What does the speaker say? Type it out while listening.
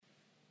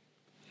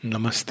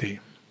Namaste.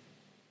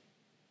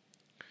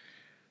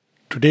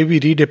 Today we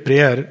read a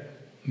prayer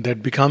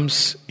that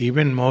becomes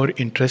even more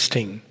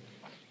interesting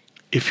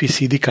if we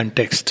see the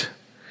context.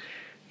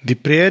 The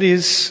prayer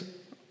is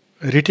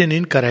written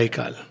in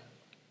Karaikal.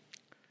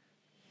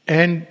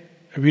 And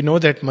we know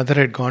that Mother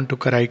had gone to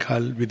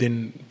Karaikal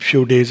within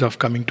few days of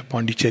coming to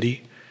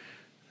Pondicherry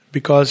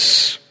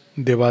because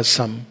there was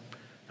some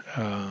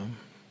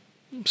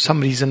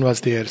reason was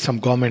there, some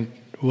government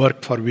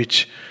work for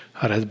which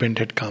her husband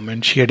had come,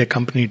 and she had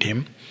accompanied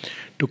him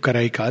to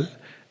Karaikal.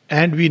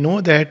 And we know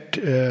that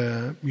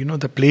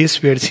the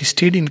place where she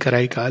stayed in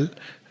Karaikal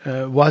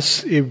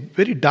was a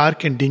very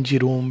dark and dingy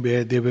room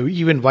where there were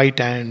even white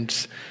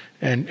ants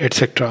and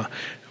etc.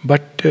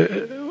 But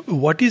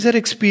what is her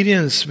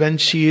experience when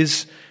she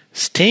is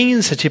staying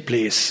in such a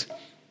place?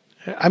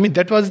 I mean,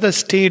 that was the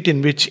state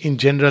in which, in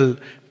general,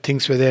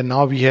 things were there.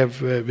 Now we have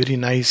very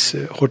nice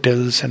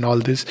hotels and all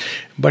this.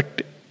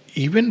 But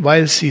even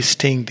while she is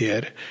staying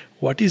there,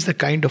 what is the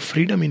kind of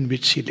freedom in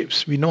which she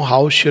lives? We know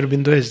how Sri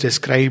Aurobindo has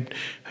described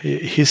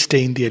his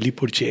stay in the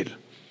Alipur jail.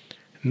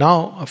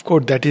 Now, of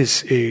course, that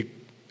is a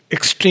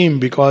extreme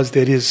because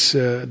there is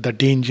the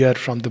danger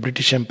from the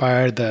British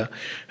Empire, the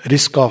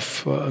risk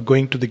of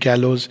going to the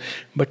gallows.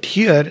 But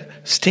here,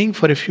 staying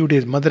for a few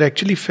days, Mother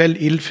actually fell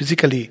ill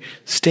physically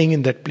staying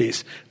in that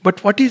place.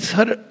 But what is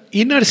her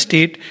inner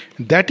state?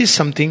 That is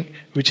something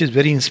which is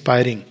very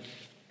inspiring.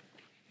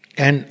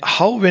 And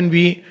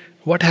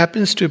what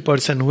happens to a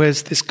person who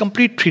has this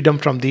complete freedom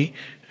from the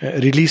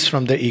release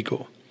from the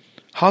ego?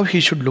 How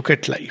he should look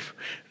at life.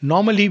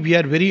 Normally we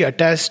are very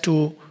attached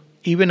to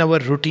even our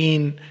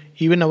routine,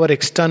 even our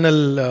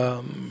external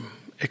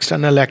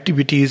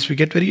activities. We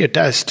get very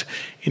attached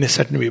in a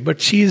certain way.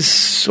 But she is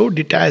so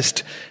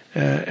detached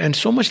and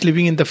so much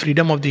living in the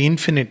freedom of the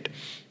infinite.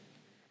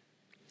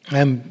 I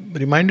am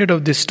reminded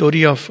of this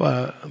story of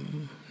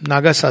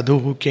Naga Sadhu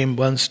who came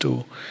once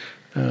to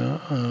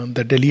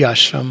the Delhi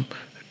ashram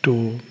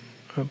to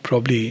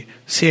probably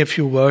say a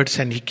few words,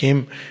 and he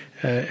came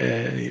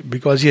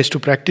because he has to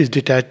practice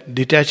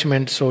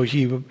detachment, so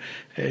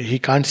he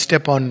can't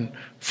step on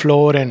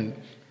floor, and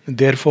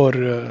therefore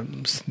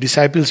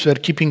disciples were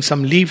keeping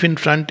some leaf in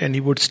front, and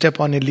he would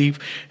step on a leaf,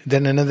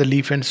 then another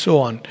leaf, and so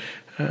on.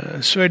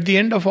 So at the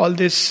end of all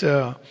this,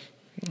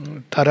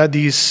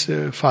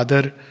 Tharadi's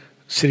father,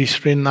 Sri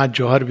Surendranath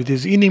Johar, with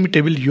his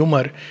inimitable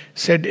humor,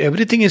 said,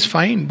 everything is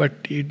fine,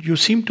 but you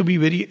seem to be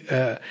very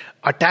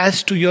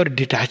attached to your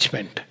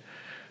detachment.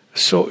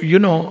 So,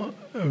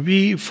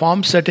 we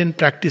form certain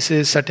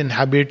practices, certain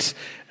habits,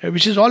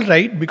 which is all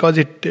right because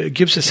it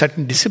gives a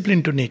certain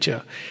discipline to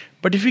nature.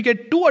 But if we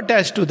get too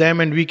attached to them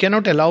and we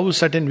cannot allow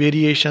certain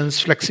variations,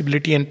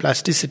 flexibility and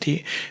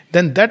plasticity,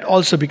 then that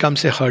also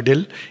becomes a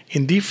hurdle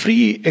in the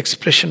free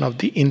expression of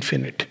the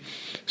infinite.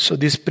 So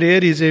this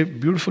prayer is a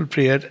beautiful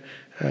prayer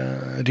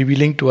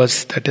revealing to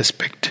us that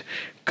aspect.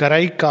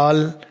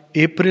 Karaikal,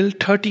 April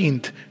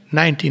 13th,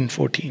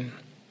 1914.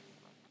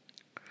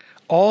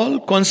 All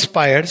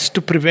conspires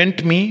to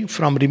prevent me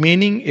from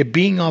remaining a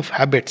being of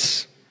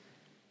habits.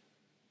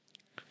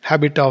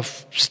 Habit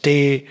of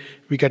stay,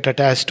 we get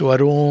attached to a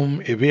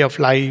room, a way of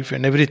life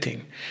and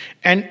everything.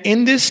 And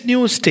in this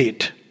new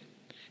state,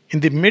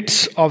 in the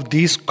midst of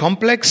these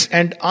complex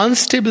and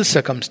unstable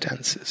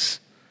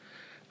circumstances,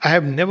 I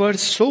have never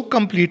so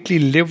completely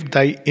lived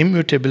thy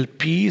immutable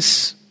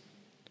peace,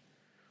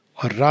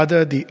 or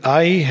rather the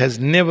I has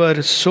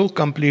never so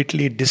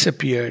completely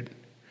disappeared,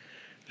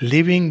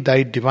 leaving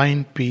thy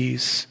divine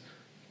peace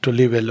to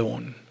live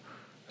alone.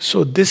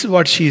 So this is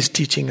what she is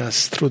teaching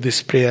us through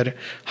this prayer.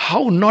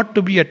 How not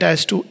to be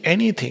attached to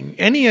anything,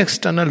 any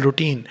external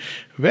routine.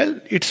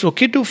 Well, it's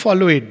okay to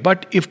follow it,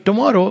 but if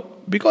tomorrow,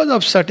 because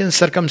of certain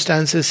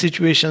circumstances,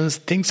 situations,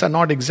 things are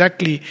not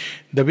exactly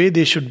the way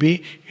they should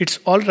be, it's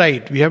all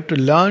right. We have to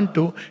learn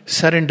to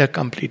surrender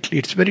completely.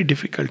 It's very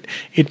difficult.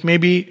 It may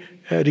be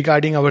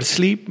regarding our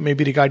sleep,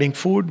 maybe regarding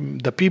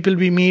food, the people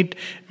we meet,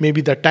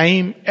 maybe the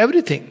time,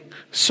 everything.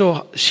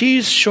 So she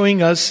is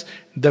showing us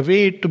the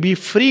way to be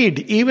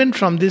freed even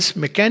from this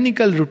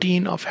mechanical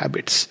routine of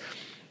habits.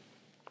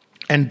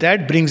 And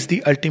that brings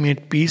the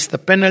ultimate peace, the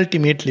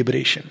penultimate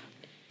liberation.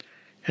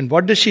 And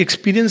what does she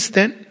experience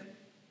then?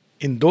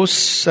 In those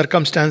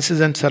circumstances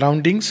and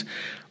surroundings,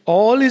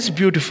 all is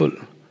beautiful,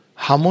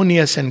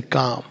 harmonious and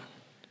calm.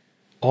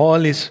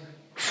 All is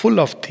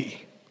full of thee.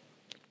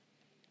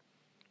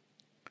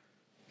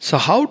 So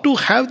how to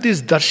have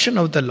this darshan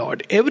of the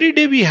Lord? Every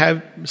day we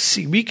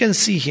can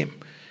see Him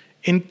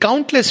in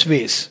countless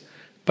ways,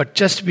 but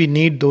just we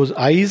need those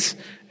eyes,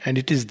 and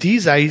it is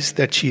these eyes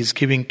that she is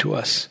giving to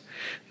us.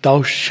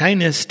 Thou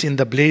shinest in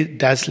the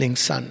dazzling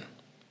sun.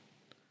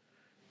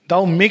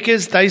 Thou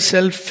makest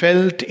thyself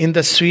felt in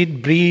the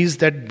sweet breeze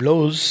that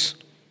blows.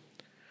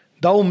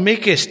 Thou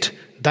makest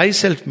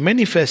thyself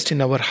manifest in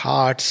our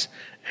hearts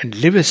and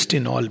livest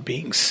in all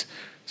beings.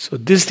 So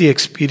this is the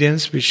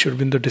experience which Sri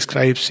Aurobindo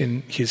describes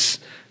in his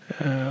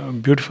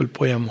beautiful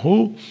poem,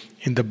 Who?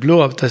 In the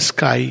blue of the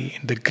sky,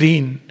 in the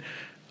green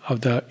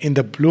in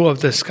the blue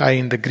of the sky,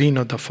 in the green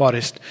of the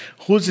forest?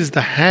 Whose is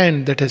the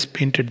hand that has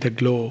painted the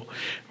glow?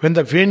 When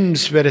the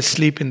winds were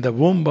asleep in the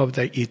womb of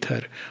the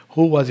ether,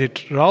 who was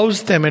it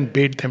roused them and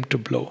bade them to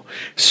blow?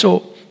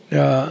 So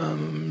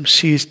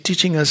she is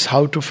teaching us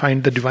how to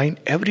find the divine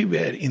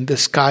everywhere, in the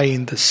sky,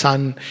 in the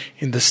sun,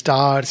 in the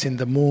stars, in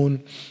the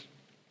moon,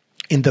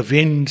 in the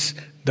winds,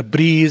 the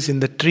breeze, in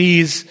the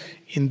trees,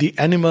 in the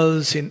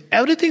animals, in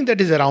everything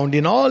that is around,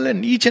 in all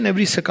and each and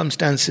every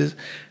circumstances,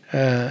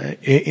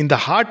 in the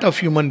heart of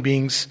human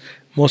beings,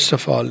 most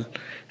of all.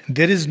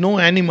 There is no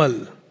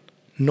animal,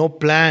 no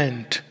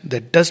plant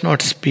that does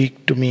not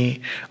speak to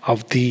me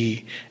of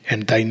thee,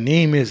 and thy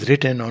name is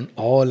written on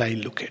all I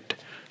look at.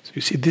 So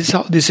you see, this is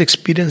how this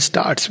experience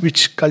starts,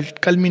 which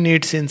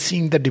culminates in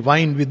seeing the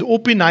divine with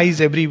open eyes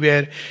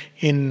everywhere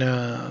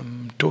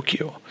in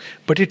Tokyo.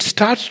 But it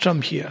starts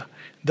from here.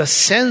 The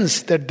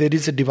sense that there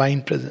is a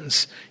divine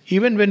presence.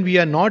 Even when we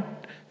are not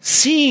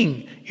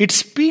seeing, it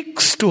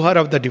speaks to her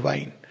of the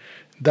divine.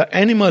 The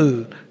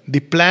animal, the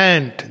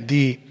plant,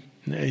 the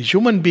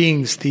human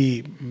beings,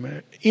 the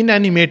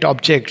inanimate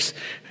objects.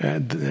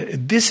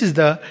 This is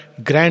the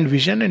grand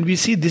vision, and we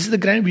see this is the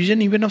grand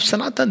vision even of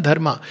Sanatan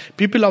Dharma.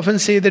 People often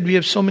say that we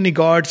have so many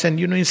gods, and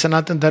in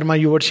Sanatan Dharma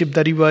you worship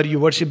the river, you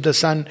worship the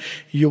sun,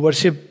 you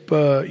worship,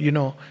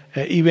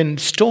 even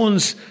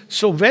stones.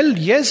 So, well,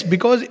 yes,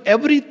 because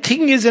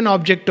everything is an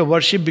object of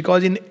worship,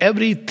 because in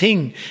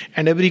everything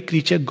and every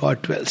creature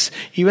God dwells.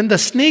 Even the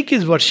snake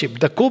is worshipped,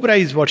 the cobra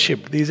is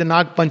worshipped. There is a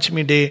Nag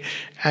Panchami day,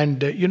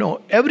 and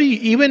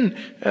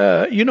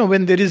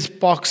when there is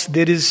pox,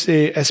 there is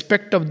a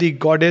aspect of the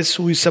goddess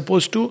who is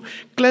supposed to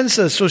cleanse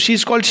us. So she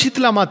is called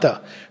Shitla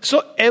Mata.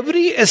 So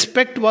every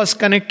aspect was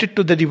connected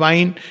to the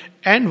divine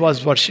and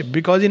was worshipped,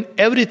 because in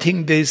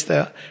everything there is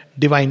the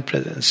divine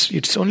presence.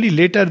 It's only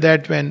later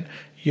that when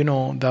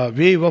the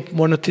wave of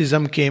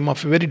monotheism came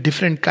of a very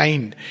different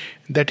kind,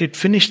 that it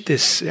finished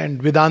this,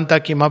 and Vedanta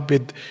came up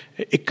with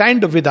a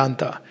kind of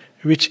Vedanta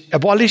which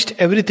abolished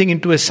everything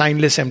into a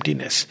signless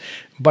emptiness.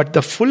 But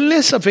the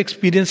fullness of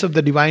experience of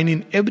the divine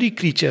in every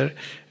creature,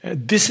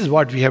 this is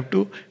what we have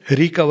to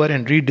recover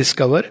and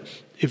rediscover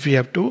if we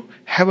have to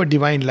have a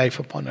divine life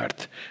upon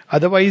earth.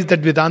 Otherwise, that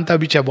Vedanta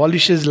which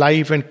abolishes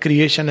life and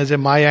creation as a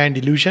Maya and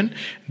illusion,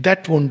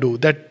 that won't do.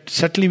 That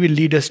certainly will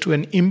lead us to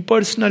an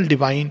impersonal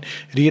divine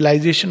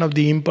realization of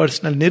the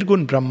impersonal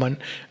Nirgun Brahman,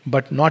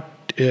 but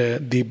not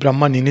the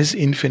Brahman in his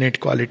infinite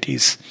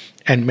qualities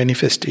and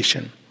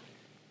manifestation.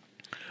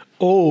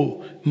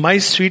 O my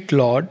sweet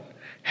Lord,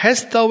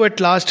 hast thou at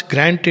last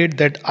granted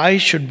that I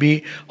should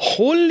be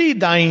wholly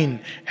thine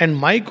and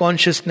my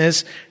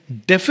consciousness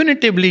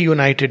definitively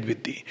united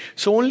with thee.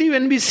 So only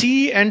when we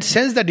see and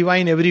sense the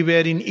divine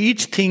everywhere, in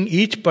each thing,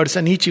 each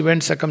person, each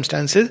event,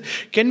 circumstances,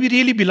 can we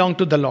really belong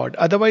to the Lord.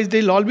 Otherwise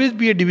there will always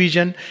be a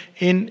division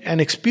in an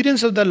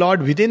experience of the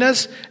Lord within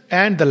us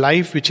and the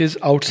life which is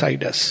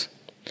outside us.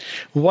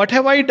 What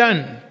have I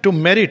done to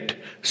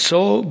merit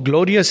so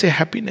glorious a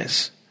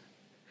happiness?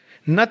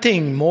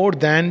 Nothing more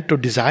than to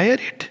desire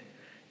it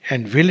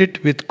and will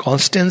it with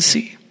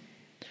constancy.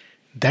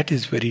 That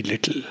is very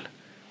little.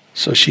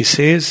 So she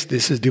says,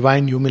 this is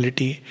divine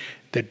humility,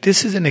 that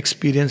this is an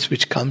experience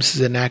which comes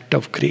as an act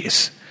of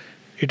grace.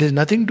 It has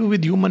nothing to do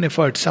with human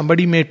effort.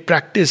 Somebody may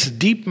practice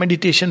deep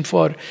meditation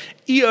for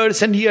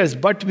years and years,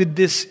 but with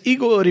this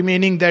ego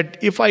remaining that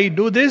if I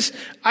do this,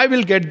 I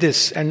will get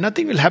this, and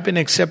nothing will happen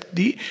except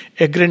the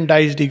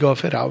aggrandized ego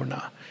of a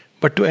Ravana.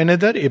 But to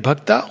another, a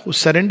bhakta who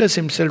surrenders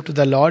himself to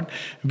the Lord,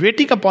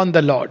 waiting upon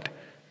the Lord,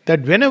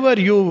 that whenever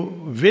you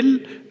will,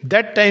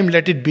 that time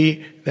let it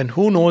be, then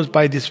who knows,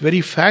 by this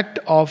very fact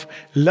of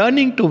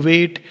learning to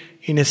wait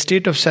in a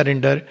state of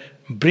surrender,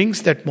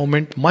 brings that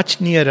moment much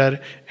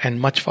nearer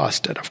and much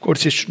faster. Of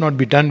course, it should not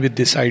be done with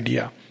this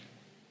idea.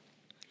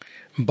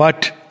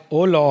 But,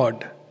 O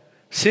Lord,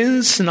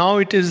 since now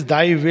it is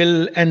thy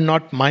will and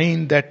not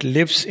mine that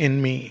lives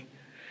in me,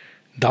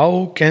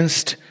 thou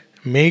canst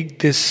make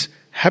this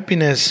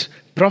happiness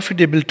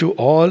profitable to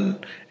all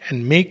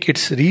and make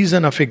its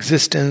reason of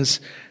existence,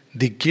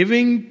 the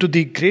giving to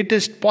the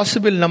greatest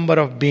possible number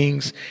of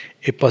beings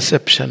a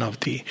perception of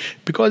thee.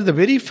 Because the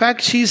very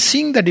fact she is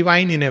seeing the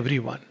divine in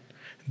everyone,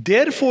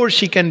 therefore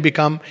she can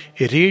become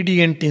a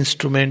radiant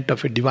instrument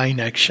of a divine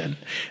action.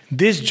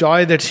 This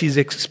joy that she is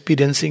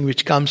experiencing,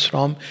 which comes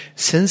from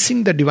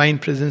sensing the divine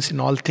presence in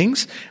all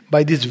things,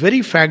 by this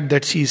very fact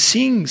that she is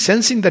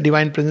sensing the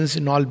divine presence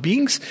in all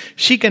beings,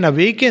 she can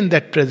awaken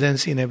that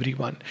presence in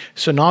everyone.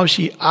 So now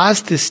she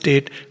asks this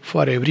state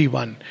for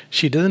everyone.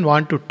 She doesn't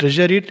want to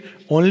treasure it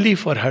only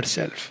for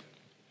herself.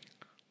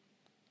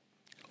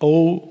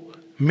 Oh,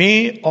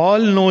 may all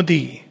know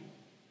thee,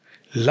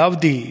 love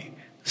thee,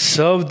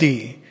 serve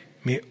thee.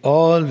 May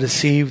all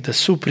receive the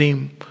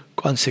supreme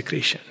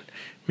consecration.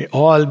 May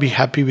all be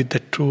happy with the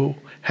true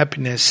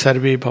happiness.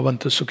 Sarve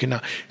bhavantu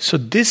sukhina. So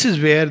this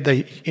is where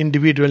the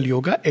individual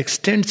yoga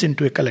extends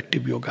into a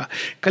collective yoga.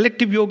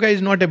 Collective yoga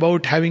is not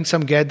about having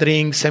some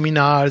gatherings,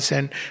 seminars,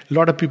 and a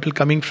lot of people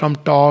coming from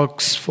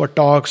talks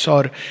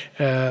or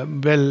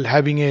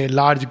having a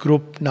large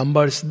group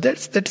numbers.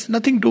 That's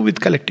nothing to do with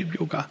collective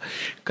yoga.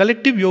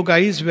 Collective yoga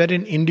is where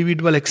an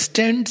individual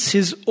extends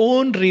his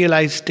own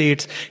realized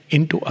states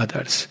into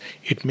others.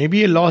 It may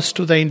be a loss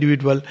to the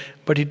individual,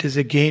 but it is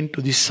a gain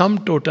to the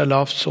sum total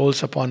of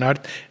souls upon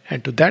earth,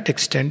 and to that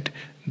extent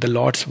the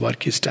Lord's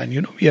work is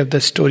done. We have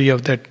the story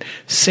of that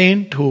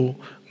saint who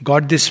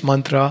got this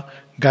mantra,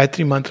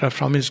 Gayatri mantra,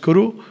 from his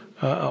guru,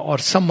 or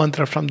some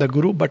mantra from the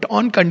guru, but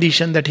on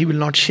condition that he will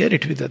not share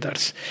it with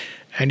others.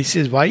 And he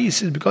says, why? He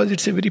says, because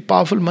it's a very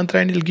powerful mantra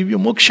and it will give you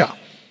moksha.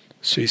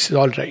 So he says,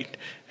 all right.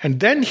 And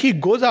then he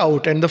goes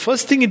out, and the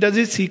first thing he does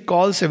is he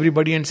calls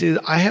everybody and says,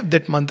 I have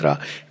that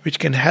mantra which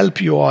can help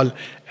you all,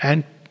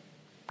 and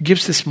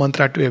gives this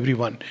mantra to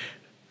everyone.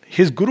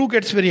 His guru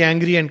gets very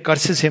angry and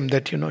curses him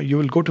that, you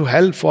will go to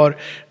hell for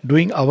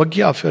doing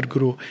avagya of your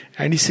guru.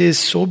 And he says,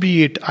 so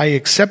be it, I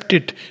accept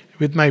it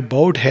with my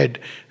bowed head,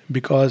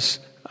 because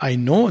I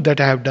know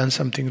that I have done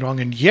something wrong,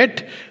 and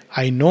yet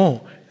I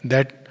know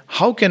that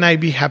how can I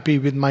be happy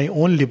with my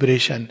own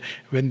liberation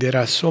when there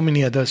are so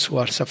many others who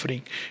are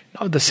suffering?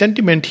 Now the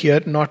sentiment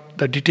here, not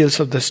the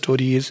details of the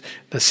story, is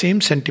the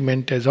same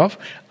sentiment as of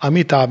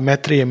Maitreya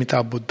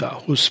Amitabh Buddha,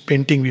 whose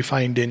painting we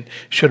find in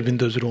Sri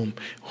Aurobindo's room,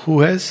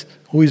 who is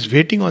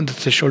waiting on the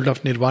threshold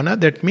of nirvana,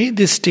 that may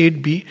this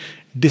state be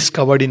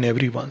discovered in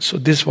everyone. So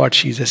this is what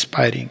she is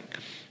aspiring.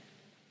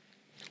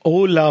 O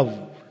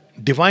love,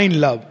 divine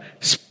love,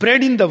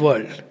 spread in the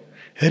world,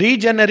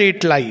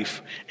 regenerate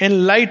life,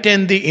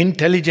 enlighten the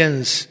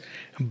intelligence,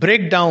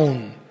 break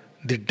down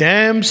the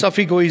dams of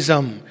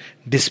egoism,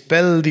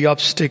 dispel the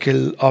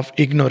obstacle of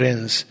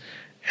ignorance,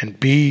 and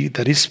be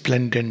the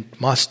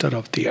resplendent master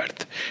of the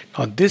earth.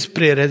 Now this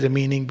prayer has a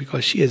meaning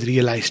because she has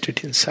realized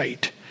it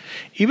inside.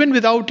 Even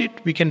without it,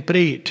 we can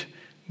pray it,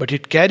 but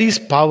it carries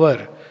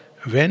power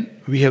when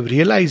we have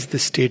realized the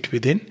state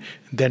within.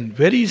 Then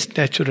very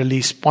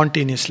naturally,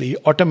 spontaneously,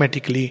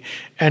 automatically,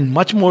 and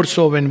much more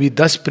so when we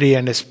thus pray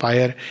and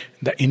aspire,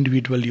 the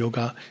individual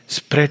yoga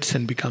spreads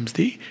and becomes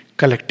the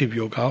collective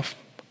yoga of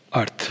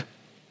earth.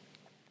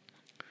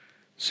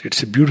 So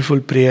it's a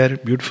beautiful prayer,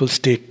 beautiful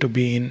state to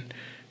be in,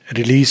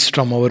 released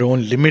from our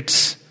own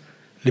limits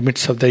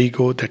of the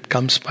ego, that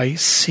comes by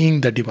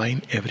seeing the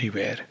divine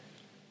everywhere.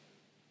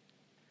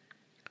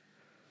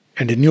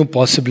 And a new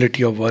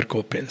possibility of work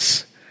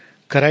opens.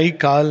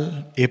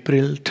 Karaikal,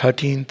 April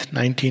 13th,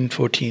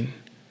 1914.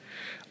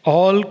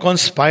 All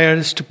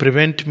conspires to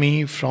prevent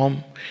me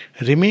from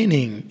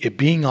remaining a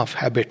being of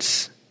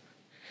habits.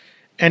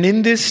 And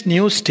in this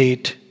new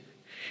state,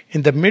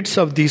 in the midst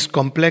of these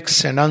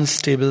complex and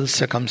unstable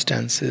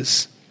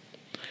circumstances,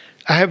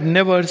 I have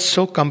never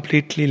so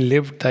completely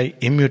lived thy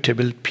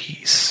immutable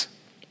peace.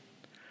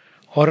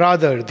 Or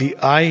rather, the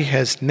I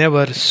has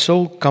never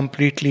so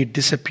completely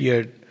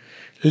disappeared,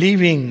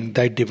 leaving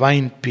thy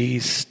divine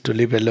peace to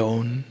live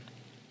alone.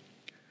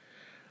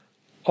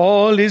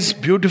 All is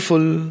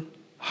beautiful,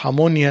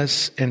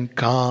 harmonious and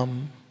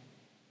calm.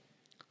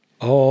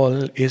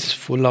 All is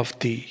full of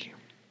thee.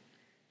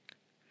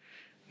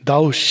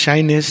 Thou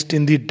shinest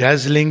in the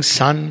dazzling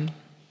sun.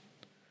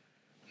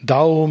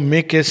 Thou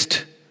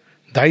makest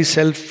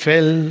thyself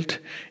felt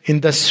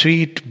in the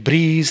sweet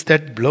breeze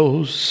that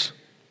blows.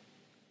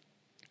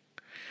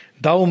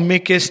 Thou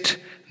makest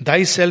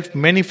thyself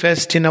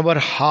manifest in our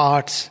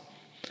hearts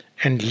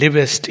and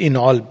livest in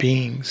all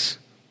beings.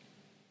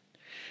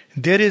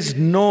 There is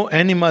no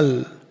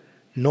animal,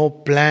 no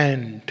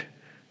plant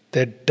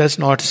that does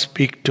not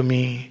speak to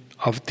me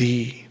of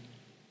thee,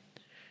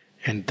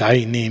 and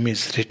thy name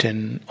is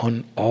written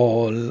on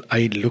all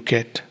I look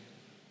at.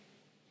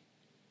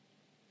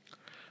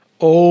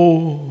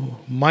 O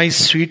my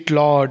sweet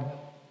Lord,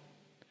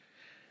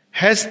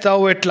 hast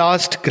thou at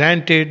last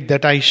granted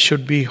that I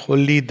should be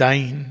wholly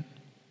thine,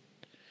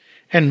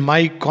 and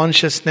my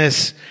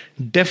consciousness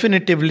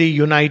definitively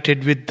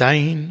united with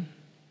thine?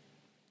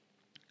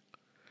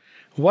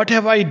 What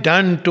have I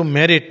done to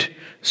merit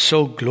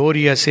so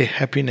glorious a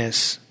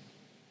happiness?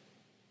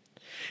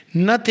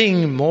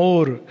 Nothing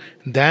more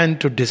than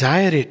to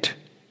desire it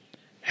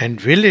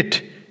and will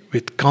it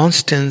with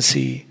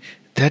constancy.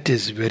 That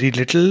is very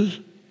little.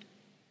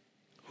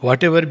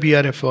 Whatever be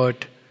our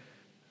effort,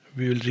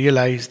 we will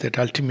realize that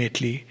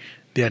ultimately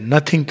they are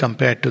nothing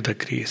compared to the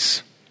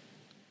grace.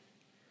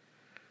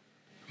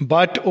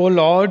 But, O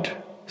Lord,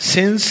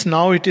 since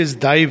now it is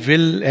thy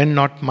will and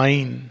not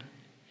mine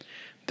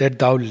that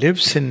thou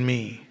lives in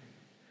me,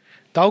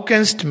 thou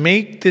canst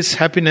make this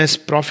happiness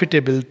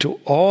profitable to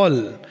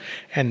all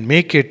and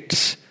make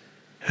its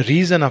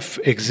reason of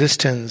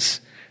existence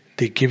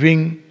the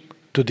giving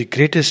to the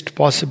greatest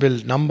possible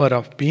number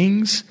of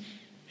beings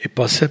a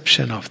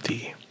perception of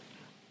thee.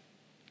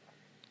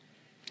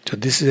 So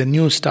this is a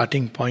new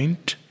starting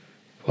point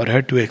for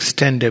her to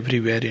extend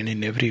everywhere and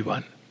in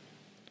everyone.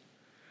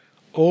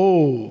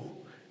 Oh,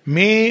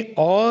 may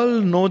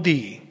all know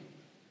thee,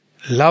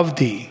 love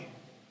thee,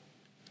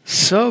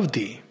 serve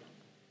thee.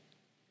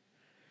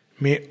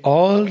 May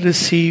all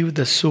receive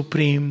the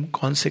supreme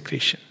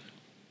consecration.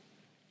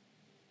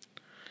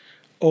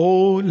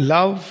 O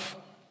love,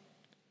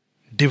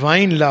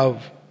 divine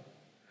love,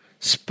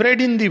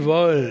 spread in the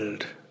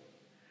world,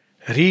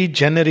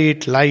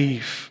 regenerate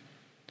life,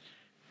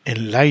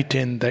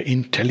 enlighten the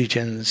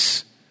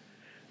intelligence,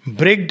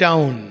 break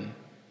down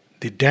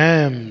the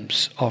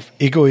dams of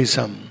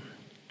egoism,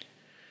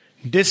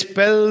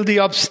 dispel the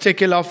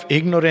obstacle of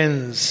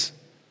ignorance,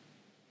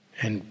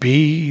 and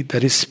be the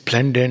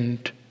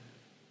resplendent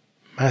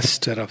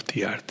master of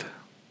the earth.